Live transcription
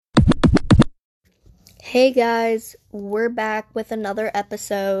Hey guys, we're back with another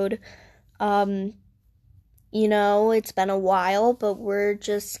episode. Um, it's been a while, but we're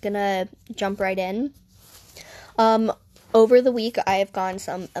just gonna jump right in. Um, Over the week, I have gotten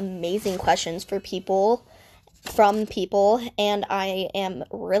some amazing questions from people, and I am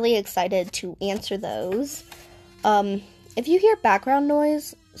really excited to answer those. Um, if you hear background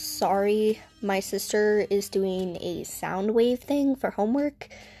noise, sorry, my sister is doing a sound wave thing for homework,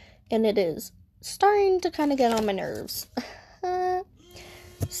 and it is starting to kind of get on my nerves.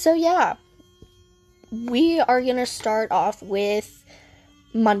 So yeah, we are gonna start off with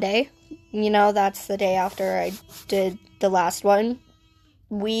Monday. That's the day after I did the last one.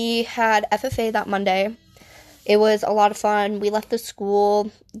 We had FFA that Monday. It was a lot of fun. We left the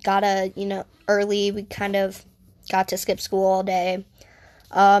school, early. We kind of got to skip school all day.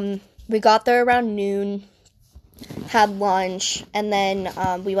 We got there around noon, had lunch, and then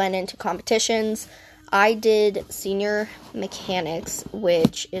we went into competitions. I did senior mechanics,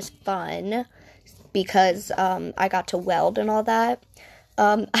 which is fun because I got to weld and all that.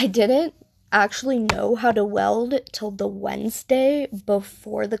 I didn't actually know how to weld till the Wednesday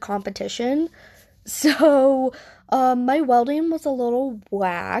before the competition. So my welding was a little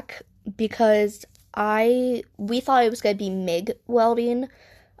whack because we thought it was going to be MIG welding,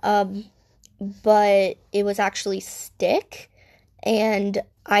 but it was actually stick, and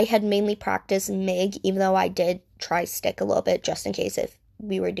I had mainly practiced MIG, even though I did try stick a little bit just in case if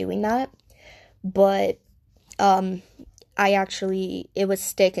we were doing that. But it was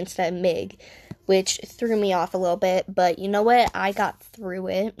stick instead of MIG, which threw me off a little bit. But you know what? I got through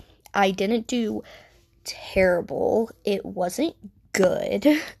it. I didn't do terrible. It wasn't good.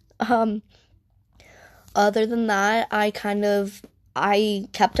 Other than that, I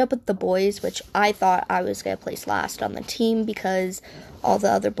kept up with the boys, which I thought I was going to place last on the team because all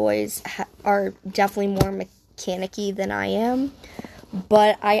the other boys are definitely more mechanic-y than I am.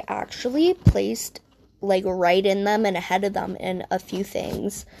 But I actually placed right in them and ahead of them in a few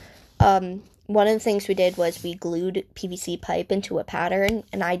things. One of the things we did was we glued PVC pipe into a pattern,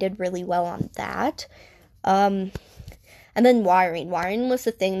 and I did really well on that. And then wiring. Wiring was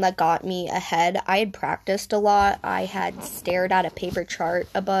the thing that got me ahead. I had practiced a lot. I had stared at a paper chart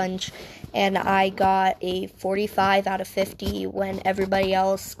a bunch, and I got a 45 out of 50 when everybody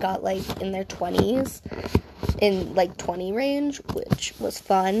else got in their 20s, in 20 range, which was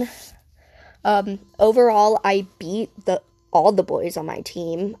fun. Overall, I beat all the boys on my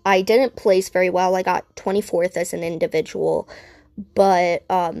team. I didn't place very well. I got 24th as an individual, but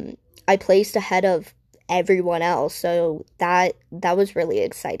I placed ahead of everyone else, so that was really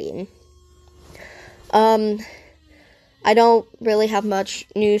exciting. I don't really have much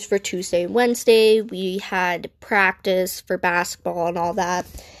news for Tuesday and Wednesday. We had practice for basketball and all that,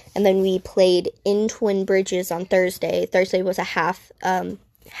 and then we played in Twin Bridges on Thursday. Thursday was a half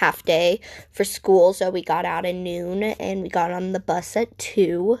day for school, so we got out at noon and we got on the bus at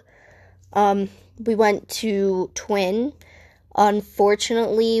 2. We went to Twin.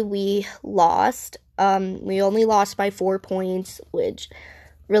 Unfortunately, we lost. We only lost by 4 points, which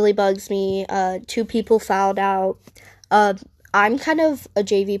really bugs me. 2 people fouled out. I'm kind of a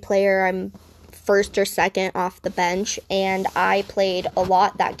JV player. I'm first or second off the bench, and I played a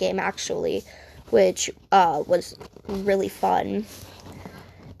lot that game, actually, which was really fun.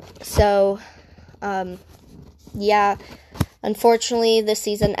 So, yeah, unfortunately, the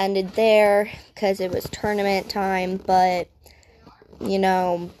season ended there because it was tournament time, but,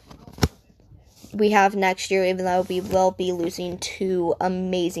 we have next year, even though we will be losing 2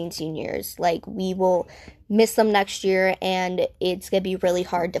 amazing seniors. We will miss them next year, and it's going to be really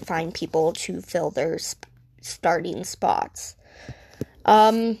hard to find people to fill their starting spots.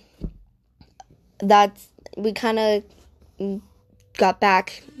 We kind of got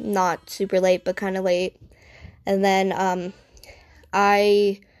back not super late, but kind of late. And then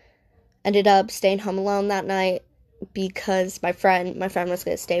I ended up staying home alone that night because my friend was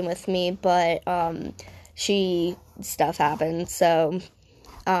going to stay with me, but stuff happened, so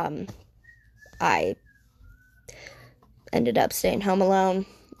I ended up staying home alone.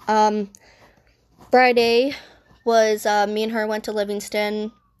 Friday was me and her went to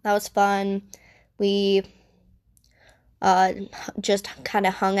Livingston. That was fun. We just kind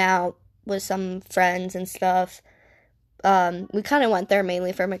of hung out with some friends and stuff. We kind of went there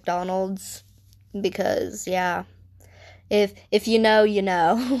mainly for McDonald's because, yeah, if you know, you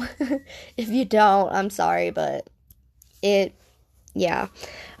know. If you don't, I'm sorry, but yeah.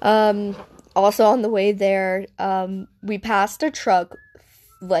 Also on the way there, we passed a truck,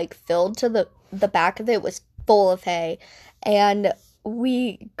 filled to the back of it was full of hay, and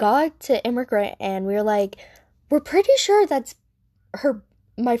we got to Immigrant and we were like, we're pretty sure that's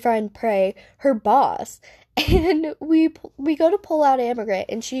my friend Prey, her boss. And we go to pull out Immigrant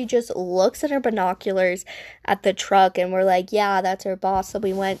and she just looks at her binoculars at the truck and we're like, yeah, that's her boss. So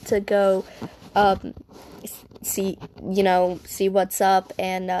we went to go see what's up,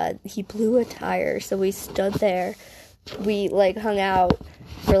 and he blew a tire. So we stood there. We hung out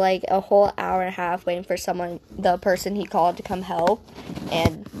for a whole hour and a half waiting for the person he called to come help.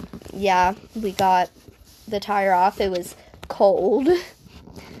 And yeah, we got the tire off. It was cold,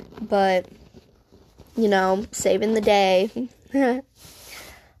 but saving the day. The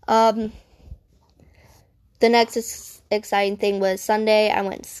next exciting thing was Sunday. I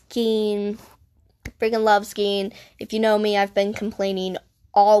went skiing. Freaking love skiing. If you know me, I've been complaining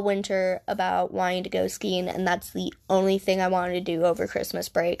all winter about wanting to go skiing, and that's the only thing I wanted to do over Christmas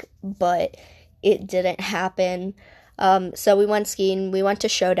break, but it didn't happen. So we went skiing. We went to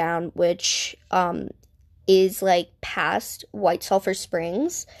Showdown, which is past White Sulphur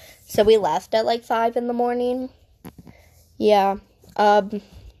Springs. So we left at 5 in the morning. Yeah.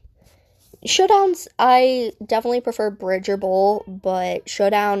 Showdowns, I definitely prefer Bridge or Bowl, but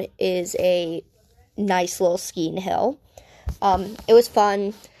Showdown is a nice little skiing hill. It was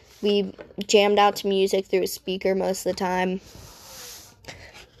fun. We jammed out to music through a speaker most of the time.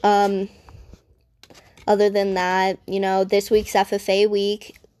 Other than that, this week's FFA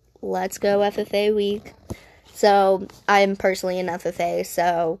week. Let's go FFA week. So, I'm personally in FFA,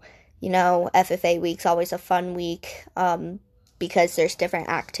 so, FFA week's always a fun week, because there's different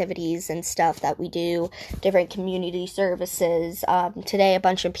activities and stuff that we do, different community services. Today, a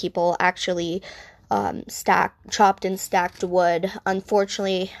bunch of people actually chopped and stacked wood.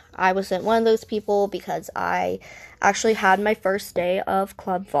 Unfortunately, I wasn't one of those people because I actually had my first day of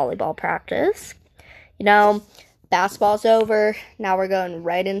club volleyball practice. Basketball's over. Now we're going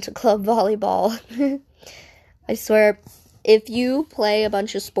right into club volleyball. I swear, if you play a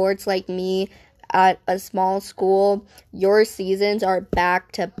bunch of sports like me at a small school, your seasons are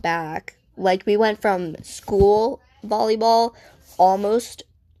back to back. We went from school volleyball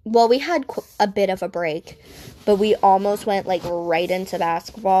we had a bit of a break, but we almost went right into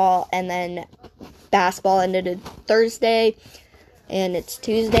basketball, and then basketball ended Thursday, and it's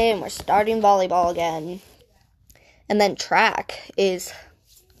Tuesday, and we're starting volleyball again. And then track is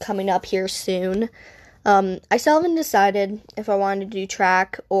coming up here soon. I still haven't decided if I wanted to do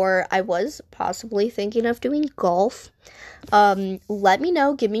track, or I was possibly thinking of doing golf. Let me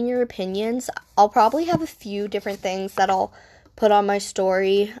know, give me your opinions. I'll probably have a few different things that I'll put on my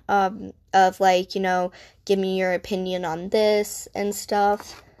story, of give me your opinion on this and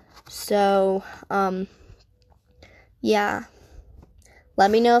stuff. So, yeah. Let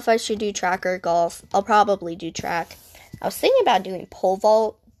me know if I should do track or golf. I'll probably do track. I was thinking about doing pole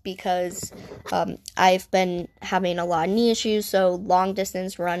vault because, I've been having a lot of knee issues, so long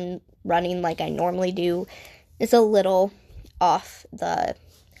distance running like I normally do is a little off the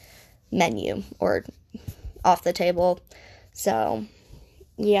menu or off the table. So,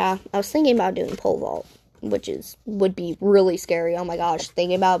 yeah, I was thinking about doing pole vault, which would be really scary. Oh my gosh,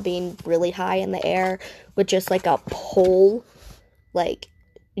 thinking about being really high in the air with just a pole,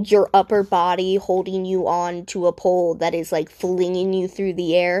 your upper body holding you on to a pole that is flinging you through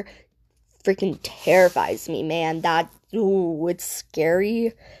the air, freaking terrifies me, man. It's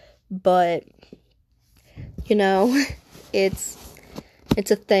scary, but it's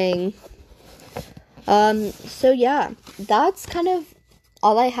a thing. So yeah, that's kind of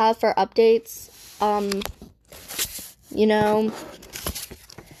all I have for updates.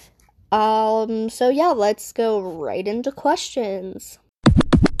 So yeah, let's go right into questions.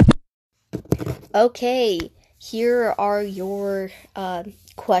 Okay, here are your,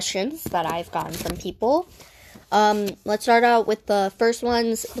 questions that I've gotten from people. Let's start out with the first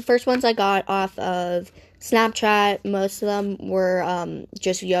ones. The first ones I got off of Snapchat. Most of them were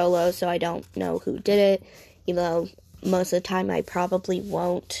just YOLO, so I don't know who did it, even though most of the time I probably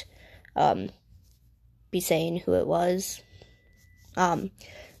won't be saying who it was.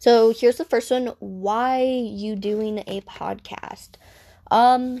 So here's the first one. Why you doing a podcast?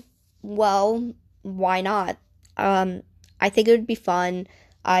 Well, why not? I think it would be fun.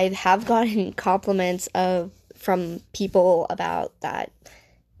 I have gotten compliments from people about that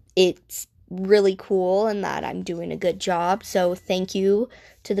it's really cool and that I'm doing a good job. So thank you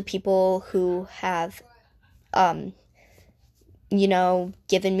to the people who have, given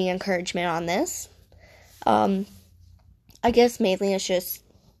me encouragement on this. I guess mainly it's just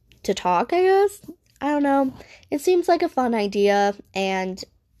to talk, I guess. I don't know. It seems like a fun idea, and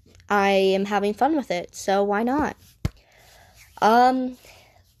I am having fun with it, so why not? Going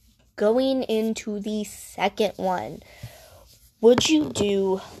into the second one, would you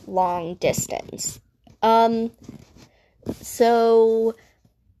do long distance? So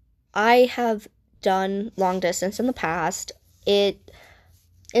I have done long distance in the past. It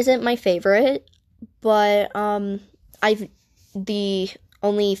isn't my favorite, but the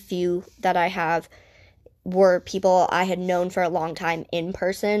only few that I have were people I had known for a long time in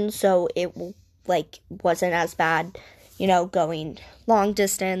person, so it wasn't as bad, going long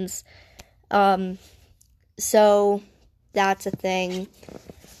distance. So that's a thing.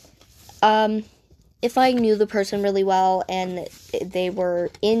 If I knew the person really well and they were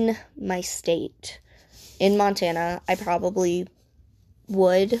in my state, in Montana, I probably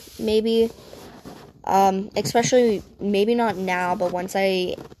would, maybe. Especially, maybe not now, but once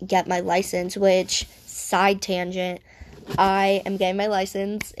I get my license, which, side tangent, I am getting my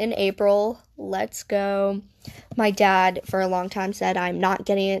license in April. Let's go. My dad, for a long time, said I'm not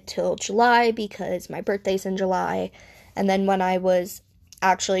getting it till July because my birthday's in July. And then when I was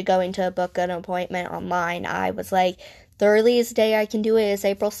actually going to book an appointment online, I was like, the earliest day I can do it is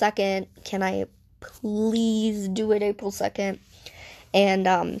April 2nd. Can I please do it April 2nd?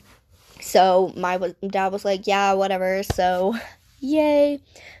 And, so my dad was like, yeah, whatever. So, yay.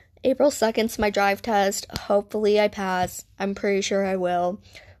 April 2nd's my drive test. Hopefully I pass. I'm pretty sure I will.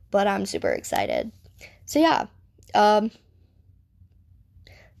 But I'm super excited. So, yeah.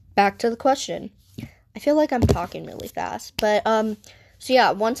 Back to the question. I feel like I'm talking really fast. But, so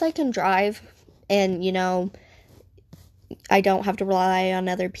yeah, once I can drive and, I don't have to rely on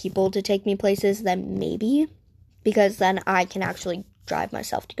other people to take me places, then maybe. Because then I can actually drive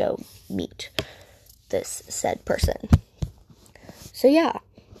myself to go meet this said person. So yeah.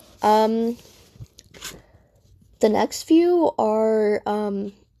 The next few are,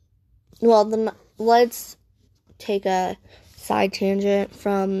 let's take a side tangent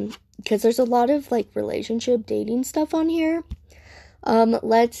from, because there's a lot of, relationship dating stuff on here.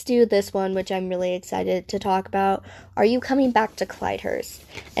 Let's do this one, which I'm really excited to talk about. Are you coming back to Clydehurst?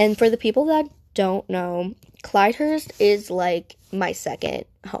 And for the people that don't know, Clydehurst is my second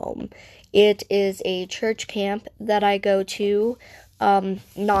home. It is a church camp that I go to,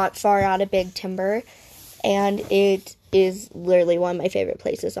 not far out of Big Timber, and it is literally one of my favorite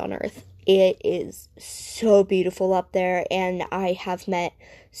places on earth. It is so beautiful up there, and I have met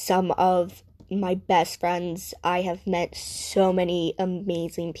some of my best friends. I have met so many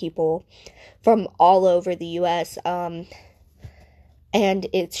amazing people from all over the U.S., and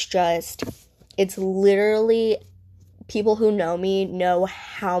it's literally, people who know me know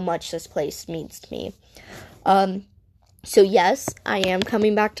how much this place means to me. So yes, I am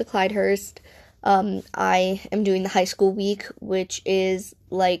coming back to Clydehurst. I am doing the high school week, which is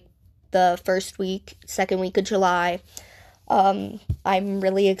the second week of July. I'm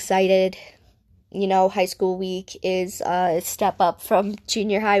really excited. High school week is a step up from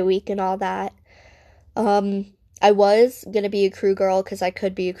junior high week and all that. I was gonna be a crew girl because I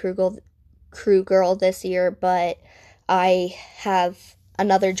could be a crew girl this year, but I have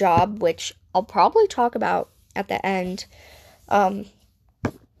another job, which I'll probably talk about at the end,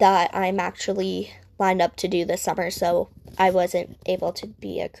 that I'm actually lined up to do this summer, so I wasn't able to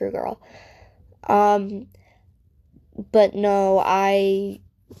be a crew girl. But no, I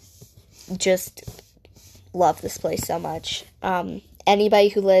just love this place so much. Anybody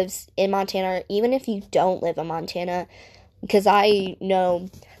who lives in Montana, even if you don't live in Montana, because I know,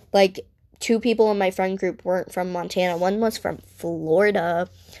 2 people in my friend group weren't from Montana. One was from Florida,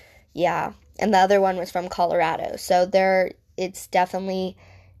 yeah, and the other one was from Colorado. So it's definitely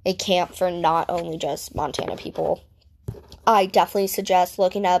a camp for not only just Montana people. I definitely suggest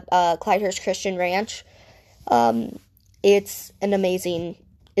looking up Clydehurst Christian Ranch. It's an amazing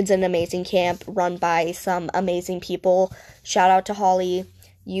camp run by some amazing people. Shout out to Holly.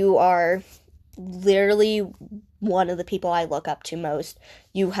 You are literally one of the people I look up to most.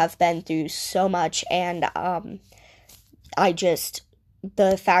 You have been through so much, and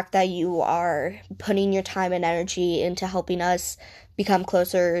the fact that you are putting your time and energy into helping us become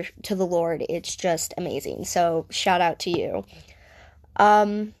closer to the Lord, it's just amazing. So shout out to you.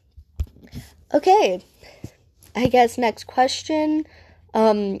 Okay, I guess next question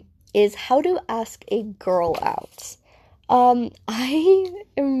is how to ask a girl out. I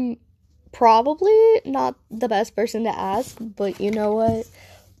am probably not the best person to ask, but you know what?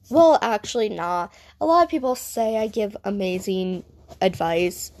 Well, actually not. A lot of people say I give amazing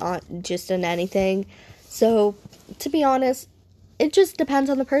advice on just in anything. So, to be honest, it just depends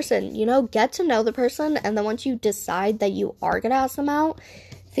on the person. Get to know the person, and then once you decide that you are gonna ask them out,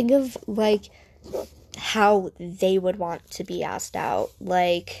 think of how they would want to be asked out.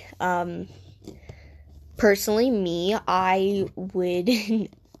 Like, personally, me, I would,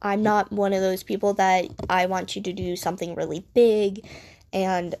 I'm not one of those people that I want you to do something really big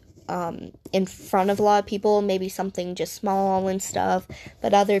and in front of a lot of people, maybe something just small and stuff,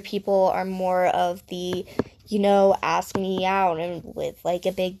 but other people are more of the, ask me out and with like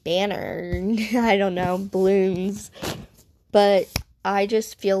a big banner, I don't know, balloons. But I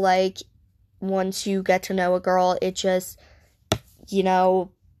just feel like once you get to know a girl, it just,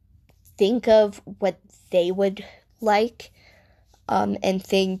 think of what they would like, and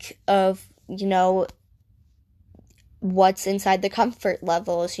think of, what's inside the comfort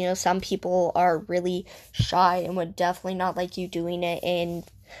levels. Some people are really shy and would definitely not like you doing it in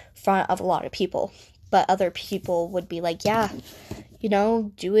front of a lot of people. But other people would be like, yeah,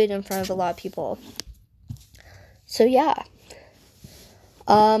 do it in front of a lot of people. So yeah.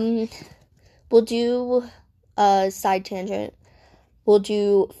 We'll do a side tangent. We'll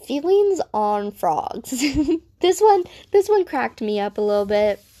do feelings on frogs. This one cracked me up a little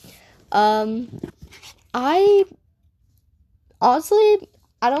bit. I honestly,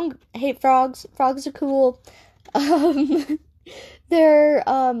 I don't hate frogs. Frogs are cool. They're,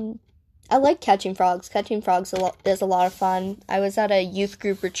 I like catching frogs. Catching frogs is a lot of fun. I was at a youth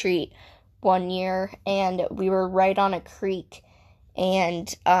group retreat one year, and we were right on a creek,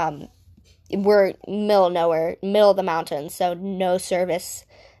 and, we're middle of nowhere, middle of the mountains, so no service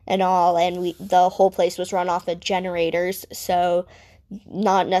and all, and the whole place was run off of generators, so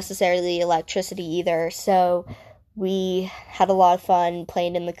not necessarily electricity either, so we had a lot of fun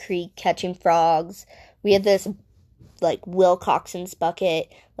playing in the creek, catching frogs. We had this, like, Wilcoxon's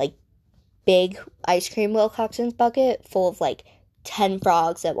bucket, like, big ice cream Wilcoxon's bucket full of, like, 10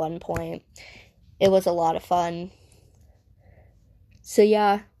 frogs at one point. It was a lot of fun. So,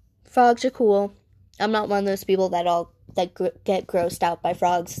 yeah, frogs are cool. I'm not one of those people that get grossed out by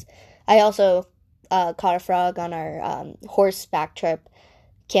frogs. I also caught a frog on our horseback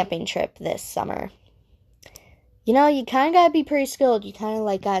camping trip this summer. You kind of gotta be pretty skilled. You kind of,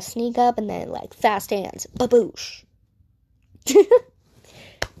 like, gotta sneak up and then, like, fast hands. Baboosh.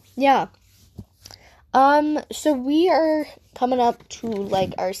 Yeah. So we are coming up to,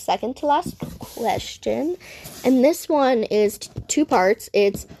 like, our second to last question. And this one is two parts.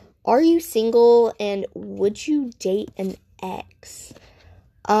 It's, are you single and would you date an ex?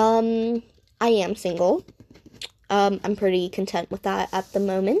 I am single. I'm pretty content with that at the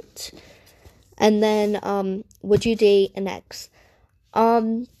moment. And then, would you date an ex?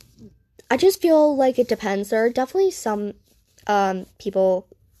 I just feel like it depends. There are definitely some, people,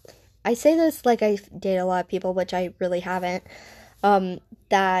 I say this like I date a lot of people, which I really haven't,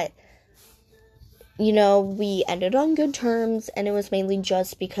 that, we ended on good terms, and it was mainly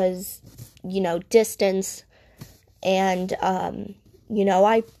just because, distance, and,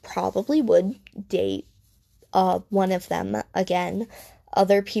 I probably would date, one of them again.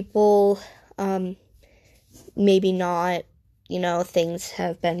 Other people, maybe not, things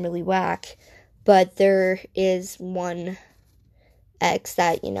have been really whack, but there is one ex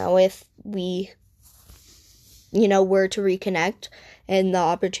that, if we, were to reconnect and the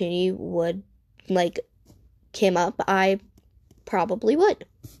opportunity would, like, came up, I probably would.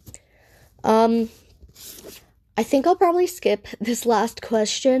 I think I'll probably skip this last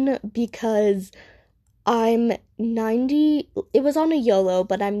question because it was on a YOLO,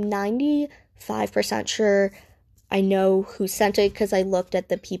 but I'm 95% sure I know who sent it because I looked at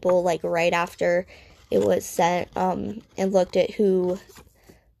the people, like, right after it was sent, and looked at who,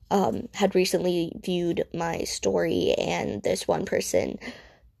 had recently viewed my story, and this one person,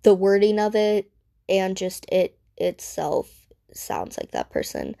 the wording of it, and just it itself sounds like that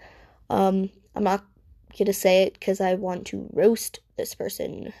person. I'm not gonna say it because I want to roast this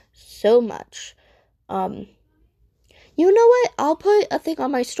person so much. You know what? I'll put a thing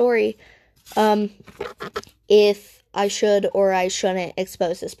on my story, if I should or I shouldn't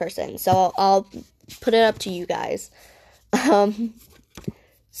expose this person. So I'll put it up to you guys.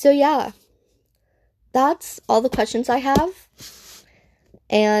 So yeah, that's all the questions I have.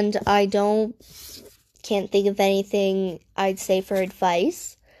 And I can't think of anything I'd say for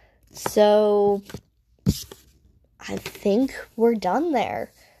advice. So I think we're done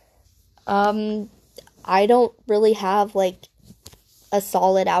there. I don't really have, like, a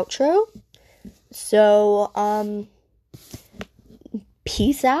solid outro. So,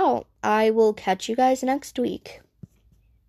 peace out. I will catch you guys next week.